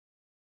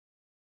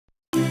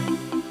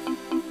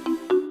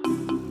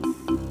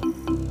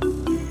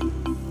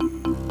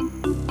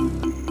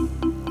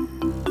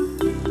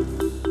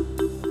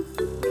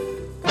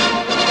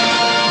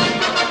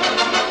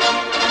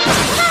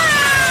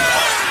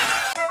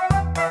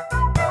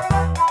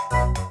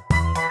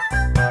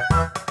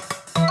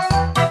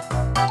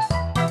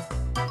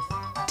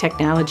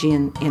technology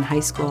in high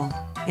school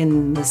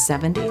in the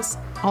 70s,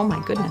 oh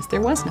my goodness, there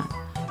was none.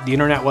 The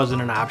internet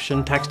wasn't an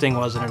option, texting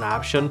wasn't an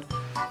option,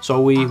 so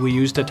we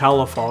used a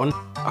telephone.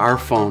 Our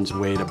phones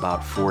weighed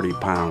about 40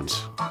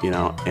 pounds,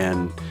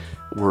 and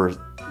were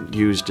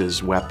used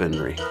as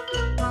weaponry.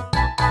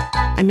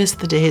 I miss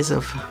the days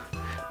of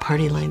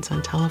party lines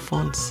on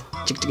telephones.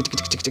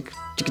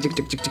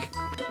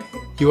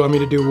 You want me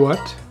to do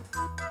what?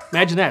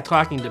 Imagine that,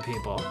 talking to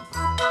people.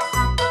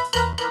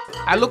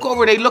 I look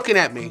over, they looking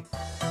at me,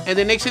 and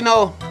the next thing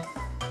you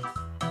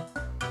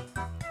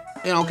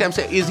know, I'm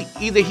saying, is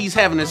either he's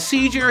having a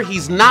seizure,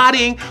 he's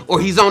nodding,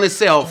 or he's on his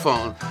cell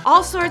phone.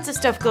 All sorts of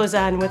stuff goes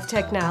on with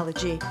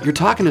technology. You're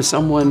talking to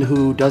someone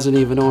who doesn't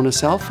even own a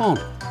cell phone.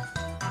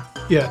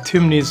 Yeah,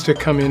 Tim needs to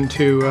come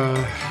into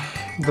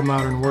the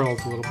modern world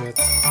a little bit.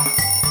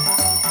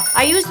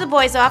 I use the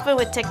boys often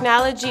with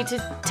technology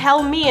to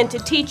tell me and to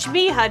teach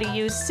me how to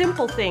use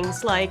simple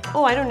things like,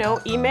 oh, I don't know,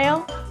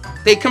 email.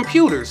 They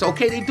computers,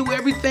 okay? They do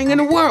everything in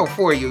the world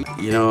for you.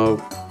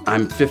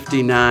 I'm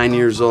 59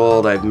 years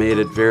old. I've made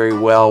it very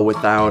well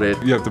without it.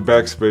 You have to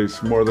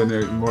backspace more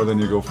than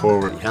you go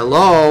forward.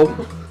 Hello?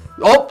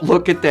 Oh,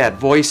 look at that,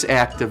 voice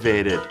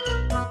activated.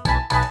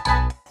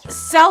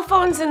 Cell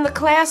phones in the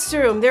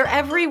classroom, they're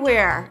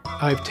everywhere.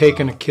 I've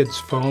taken a kid's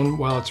phone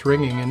while it's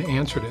ringing and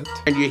answered it.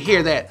 And you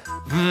hear that.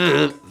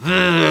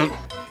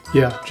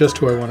 Yeah, just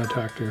who I want to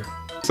talk to.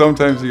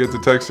 Sometimes you get the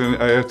text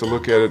and I have to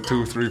look at it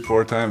 2, 3,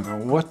 4 times.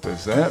 And what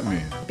does that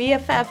mean?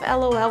 BFF,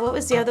 LOL, what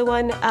was the other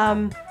one?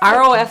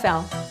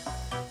 ROFL,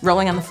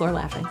 rolling on the floor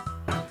laughing.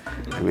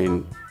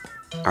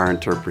 Our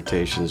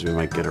interpretations we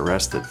might get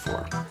arrested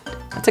for.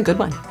 That's a good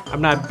one. I'm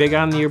not big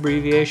on the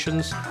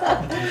abbreviations.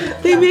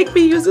 They make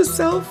me use a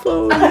cell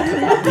phone.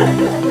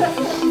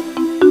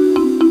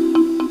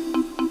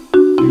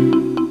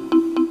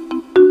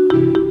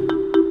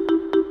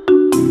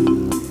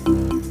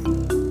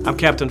 I'm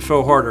Captain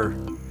Phil Horter.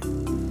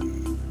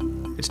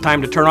 It's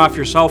time to turn off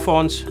your cell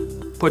phones,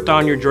 put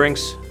down your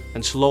drinks,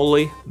 and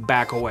slowly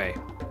back away.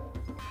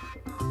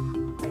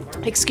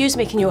 Excuse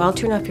me, can you all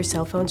turn off your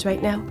cell phones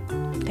right now?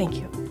 Thank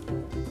you.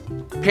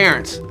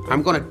 Parents,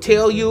 I'm gonna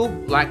tell you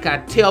like I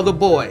tell the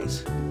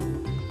boys.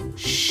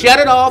 Shut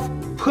it off,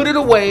 put it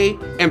away,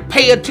 and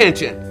pay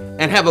attention,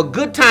 and have a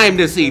good time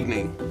this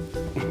evening.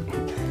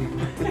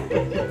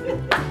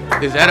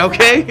 Is that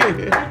okay?